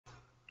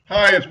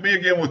Hi, it's me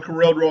again with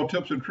Corel Draw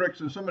Tips and Tricks,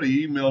 and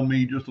somebody emailed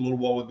me just a little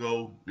while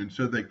ago and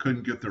said they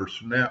couldn't get their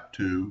snap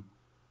to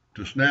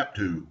snap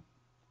to.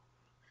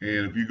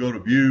 And if you go to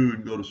View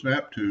and go to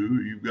Snap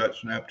to, you've got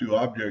Snap to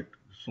object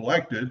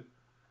selected.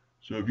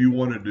 So if you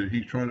wanted to,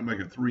 he's trying to make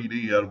a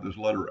 3D out of this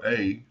letter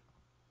A,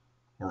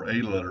 or a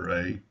letter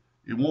A,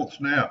 it won't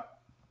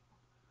snap.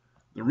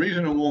 The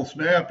reason it won't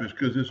snap is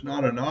because it's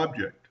not an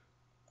object.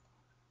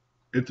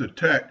 It's a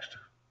text.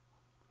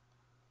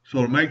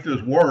 So to make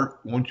this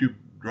work, once you've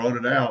drawn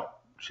it out,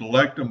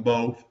 select them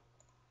both,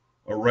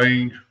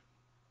 arrange,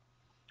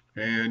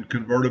 and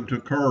convert them to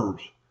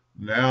curves.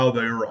 Now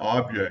they are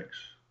objects.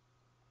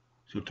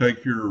 So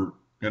take your,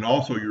 and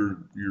also your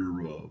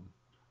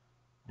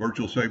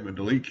virtual segment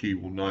delete key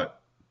will not,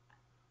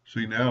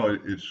 see now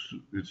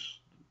it's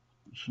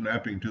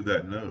snapping to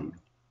that node.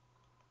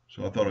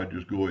 So I thought I'd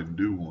just go ahead and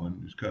do one.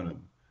 It's kind of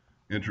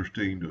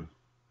interesting to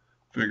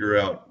figure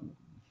out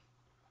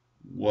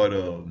what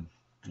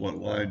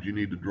lines you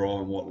need to draw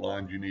and what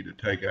lines you need to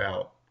take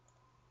out.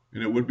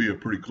 And it would be a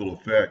pretty cool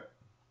effect.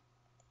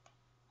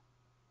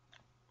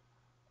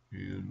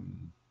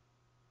 And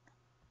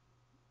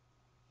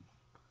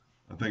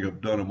I think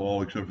I've done them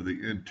all except for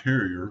the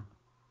interior.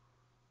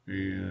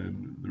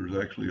 And there's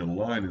actually a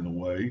line in the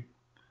way.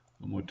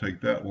 I'm going to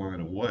take that line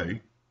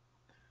away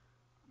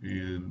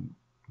and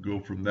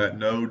go from that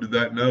node to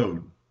that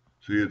node.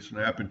 See, it's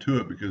snapping to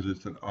it because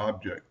it's an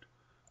object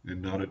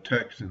and not a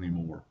text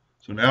anymore.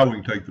 So now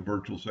we can take the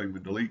virtual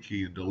segment delete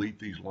key and delete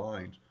these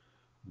lines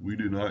we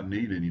do not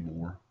need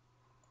anymore.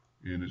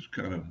 And it's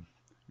kind of,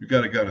 you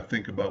got to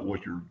think about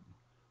what you're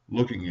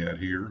looking at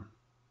here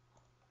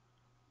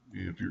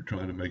if you're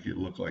trying to make it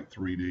look like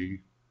 3D.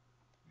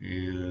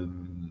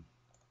 And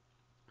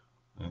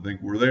I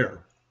think we're there.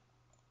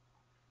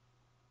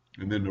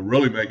 And then to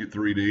really make it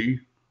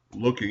 3D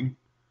looking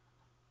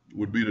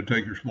would be to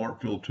take your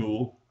Smart Fill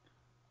tool,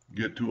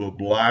 get to a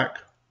black,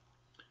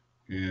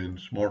 and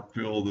Smart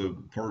Fill the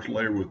first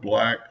layer with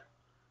black,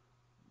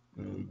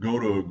 go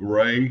to a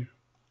gray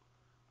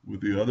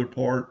with the other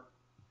part,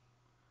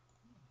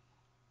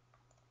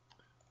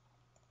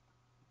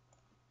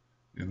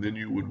 and then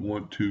you would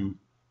want to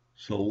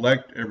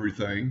select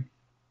everything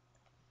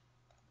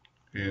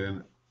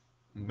and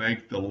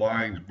make the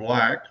lines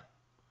black,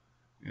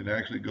 and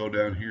actually go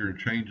down here and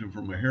change them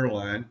from a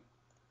hairline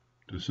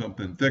to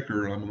something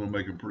thicker. I'm going to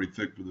make them pretty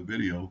thick for the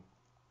video,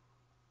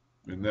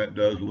 and that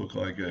does look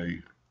like a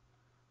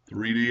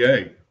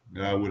 3DA.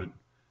 Now I would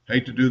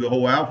hate to do the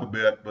whole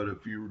alphabet, but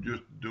if you were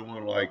just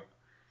doing like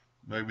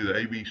maybe the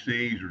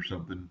ABCs or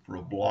something for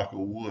a block of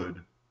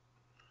wood,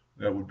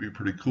 that would be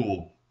pretty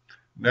cool.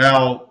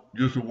 Now,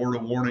 just a word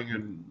of warning,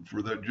 and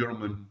for that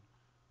gentleman,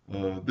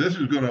 this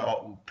is going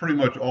to pretty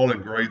much all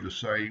engrave the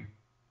same.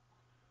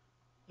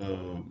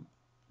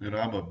 And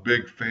I'm a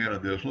big fan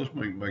of this. Let's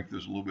make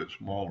this a little bit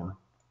smaller.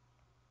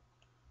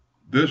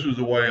 This is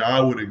the way I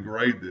would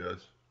engrave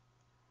this.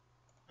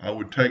 I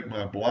would take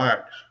my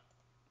blacks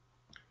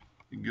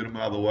and get them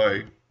out of the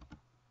way,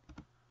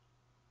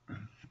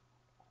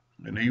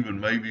 and even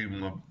maybe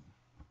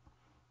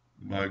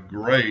my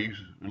grays.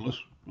 And let's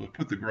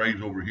put the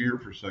grays over here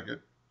for a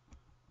second.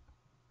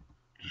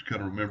 Just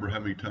kind of remember how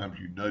many times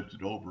you nudged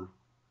it over,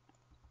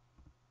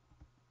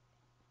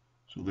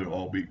 so they'll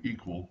all be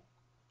equal.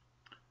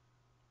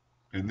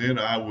 And then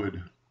I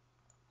would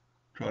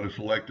try to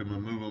select them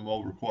and move them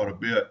over quite a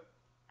bit.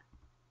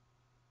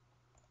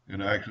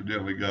 And I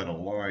accidentally got a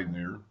line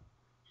there,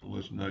 so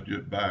let's nudge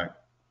it back.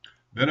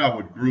 Then I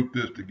would group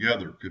this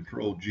together,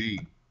 Control G.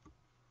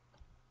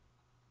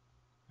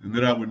 And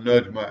then I would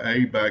nudge my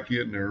A back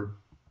in there.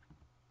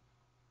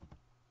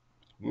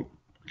 Whoop,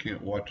 I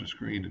can't watch the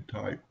screen and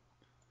type.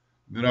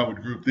 Then I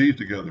would group these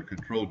together,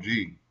 Control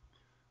G.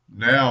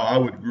 Now I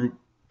would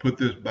put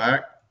this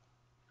back,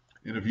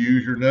 and if you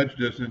use your nudge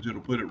distance, it'll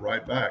put it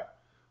right back.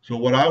 So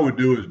what I would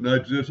do is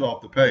nudge this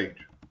off the page.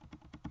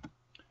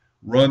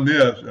 Run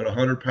this at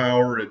 100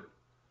 power at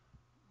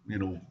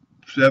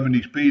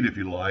 70 speed if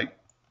you like.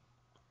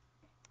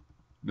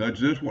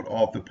 Nudge this one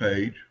off the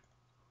page,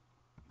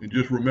 and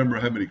just remember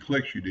how many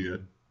clicks you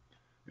did.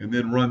 And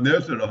then run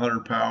this at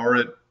 100 power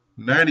at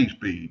 90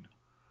 speed.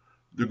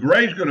 The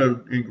gray is going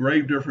to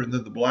engrave different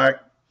than the black,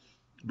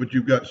 but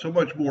you've got so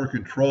much more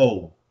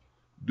control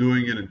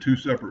doing it in two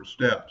separate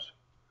steps,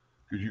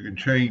 because you can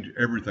change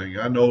everything.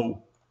 I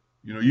know,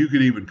 you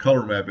could even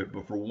color map it,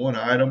 but for one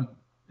item,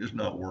 it's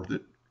not worth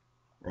it.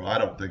 Or I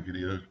don't think it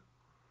is.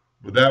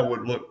 But that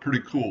would look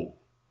pretty cool.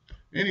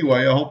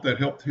 Anyway, I hope that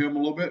helped him a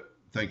little bit.